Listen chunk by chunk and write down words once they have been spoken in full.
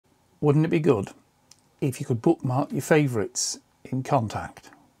Wouldn't it be good if you could bookmark your favourites in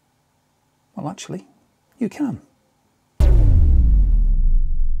Kontakt? Well, actually, you can.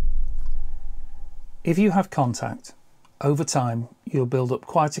 If you have Kontakt, over time you'll build up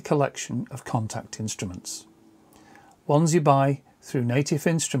quite a collection of Kontakt instruments. Ones you buy through Native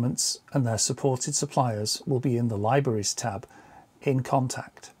Instruments and their supported suppliers will be in the Libraries tab in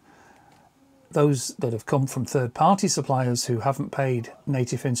Kontakt. Those that have come from third-party suppliers who haven't paid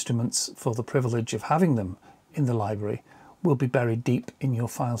Native Instruments for the privilege of having them in the library will be buried deep in your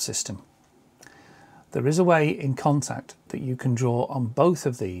file system. There is a way in Kontakt that you can draw on both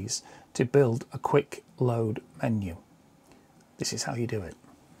of these to build a quick load menu. This is how you do it.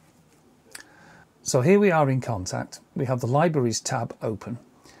 So here we are in Kontakt. We have the Libraries tab open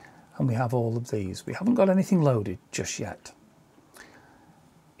and we have all of these. We haven't got anything loaded just yet.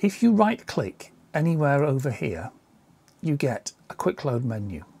 If you right click anywhere over here, you get a quick load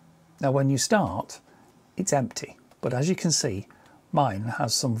menu. Now when you start, it's empty, but as you can see, mine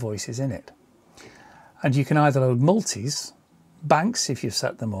has some voices in it. And you can either load multis, banks if you've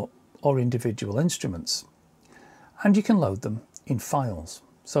set them up, or individual instruments. And you can load them in files.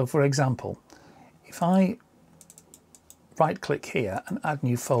 So for example, if I right click here and add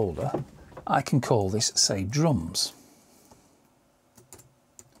new folder, I can call this, say, drums.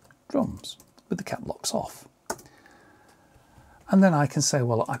 Drums, with the cap locks off. And then I can say,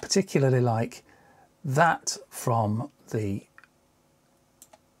 well, I particularly like that from the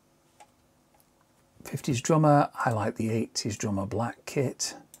 50s drummer, I like the 80s drummer black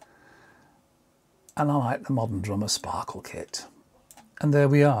kit, and I like the modern drummer sparkle kit. And there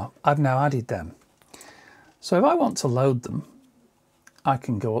we are, I've now added them. So if I want to load them, I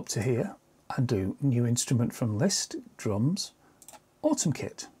can go up to here and do new instrument from list, drums, autumn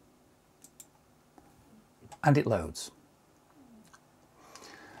kit. And it loads.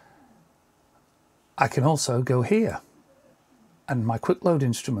 I can also go here and my quick load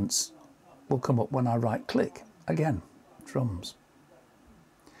instruments will come up when I right click. Again, drums.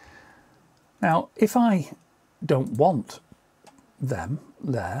 Now, if I don't want them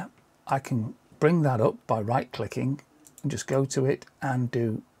there, I can bring that up by right clicking and just go to it and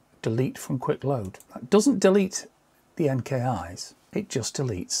do delete from quick load. That doesn't delete the NKIs, it just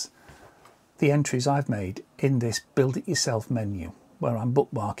deletes the entries I've made in this build it yourself menu where I'm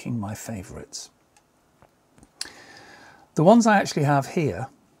bookmarking my favourites. The ones I actually have here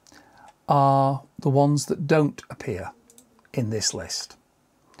are the ones that don't appear in this list.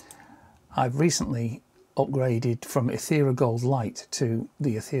 I've recently upgraded from Ethera Gold Lite to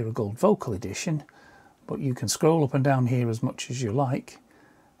the Ethera Gold Vocal Edition, but you can scroll up and down here as much as you like,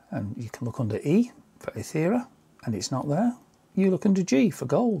 and you can look under E for Ethera and it's not there. You look under G for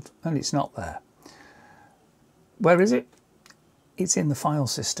gold and it's not there. Where is it? It's in the file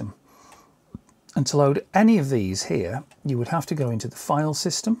system. And to load any of these here, you would have to go into the file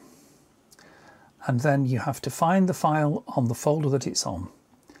system and then you have to find the file on the folder that it's on.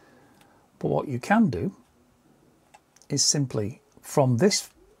 But what you can do is simply from this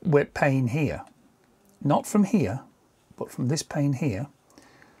pane here, not from here, but from this pane here,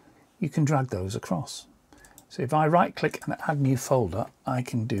 you can drag those across. So if I right click and add new folder, I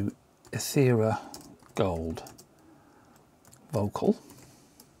can do Ethera Gold Vocal.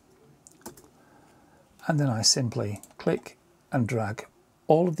 And then I simply click and drag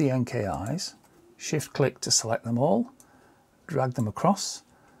all of the NKIs, shift click to select them all, drag them across,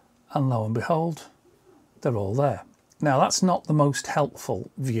 and lo and behold, they're all there. Now that's not the most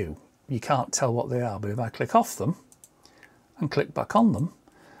helpful view. You can't tell what they are, but if I click off them and click back on them,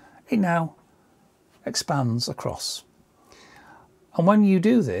 it now expands across. And when you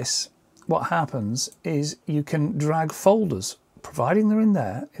do this, what happens is you can drag folders, providing they're in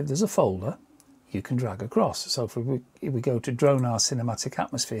there. If there's a folder, you can drag across. So if we go to Dronar Cinematic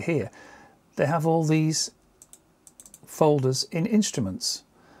Atmosphere here, they have all these folders in instruments.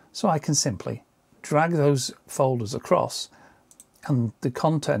 So I can simply drag those folders across and the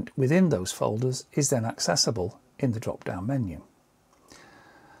content within those folders is then accessible in the drop-down menu.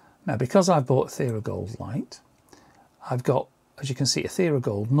 Now, because I've bought Ethera Gold Lite, I've got, as you can see, Ethera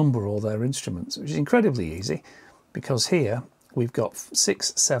Gold number all their instruments, which is incredibly easy because here we've got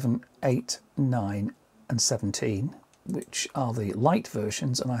 6, 7, 8, 9 and 17, which are the light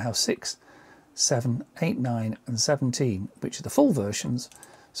versions, and I have 6, 7, 8, 9 and 17, which are the full versions.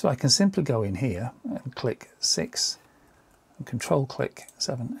 So I can simply go in here and click 6 and control click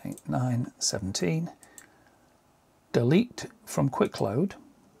 7, 8, 9, 17, delete from quick load.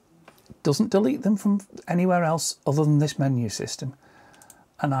 Doesn't delete them from anywhere else other than this menu system,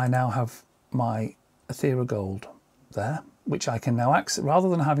 and I now have my Ethera Gold there, which I can now access. Rather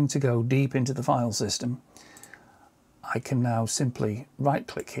than having to go deep into the file system, I can now simply right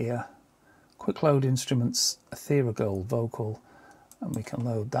click here, quick load instruments, Ethereal Gold vocal, and we can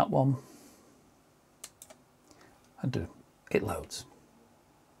load that one, and it loads.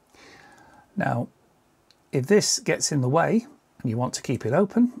 Now, if this gets in the way and you want to keep it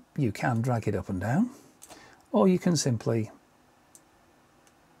open, you can drag it up and down, or you can simply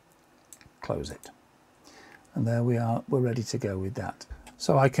close it. And there we are, we're ready to go with that.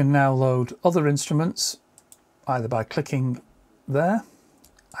 So I can now load other instruments either by clicking there,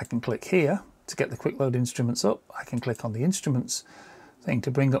 I can click here to get the quick load instruments up, I can click on the instruments thing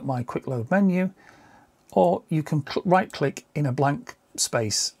to bring up my quick load menu, or you can right click in a blank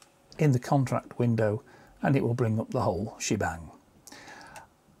space in the Kontakt window and it will bring up the whole shebang.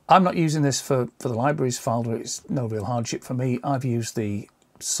 I'm not using this for the libraries folder, it's no real hardship for me. I've used the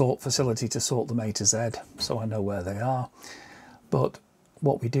sort facility to sort them A to Z, so I know where they are. But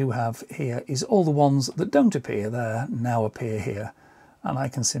what we do have here is all the ones that don't appear there now appear here, and I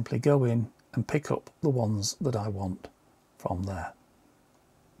can simply go in and pick up the ones that I want from there.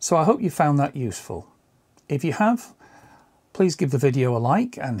 So I hope you found that useful. If you have, please give the video a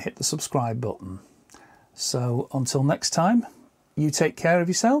like and hit the subscribe button. So until next time, you take care of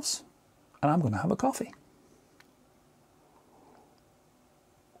yourselves, and I'm going to have a coffee.